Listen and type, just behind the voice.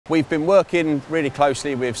We've been working really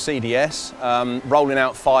closely with CDS, rolling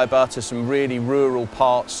out fibre to some really rural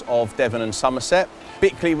parts of Devon and Somerset.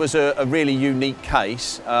 Bickleigh was a really unique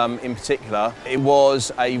case in particular. It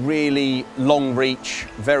was a really long reach,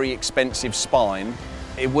 very expensive spine.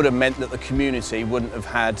 It would have meant that the community wouldn't have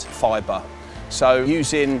had fibre. So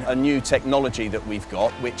using a new technology that we've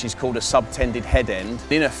got, which is called a subtended head end,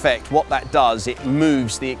 in effect what that does, it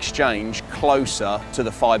moves the exchange closer to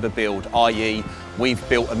the fibre build, i.e. we've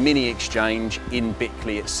built a mini exchange in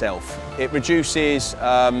Bickleigh itself. It reduces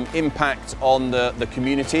impact on the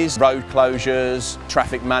communities, road closures,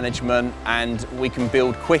 traffic management, and we can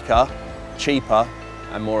build quicker, cheaper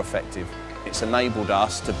and more effective. It's enabled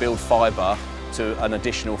us to build fibre to an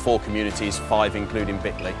additional 4 communities, 5 including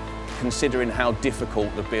Bickleigh. Considering how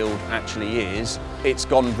difficult the build actually is, it's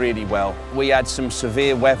gone really well. We had some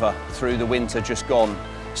severe weather through the winter just gone.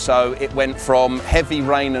 So it went from heavy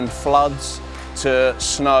rain and floods to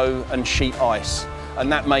snow and sheet ice.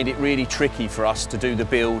 And that made it really tricky for us to do the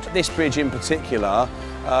build. This bridge in particular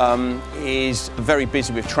is very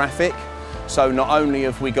busy with traffic. So not only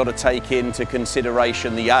have we got to take into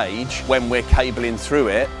consideration the age when we're cabling through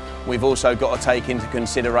it, we've also got to take into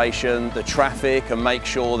consideration the traffic and make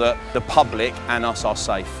sure that the public and us are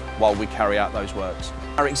safe while we carry out those works.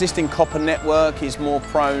 Our existing copper network is more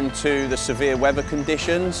prone to the severe weather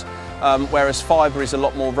conditions, whereas fibre is a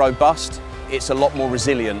lot more robust. It's a lot more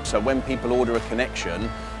resilient, so when people order a connection,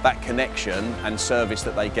 that connection and service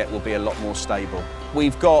that they get will be a lot more stable.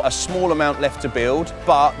 We've got a small amount left to build,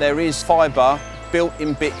 but there is fibre built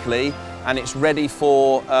in Bickleigh and it's ready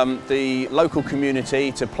for the local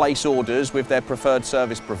community to place orders with their preferred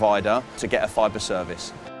service provider to get a fibre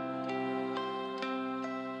service.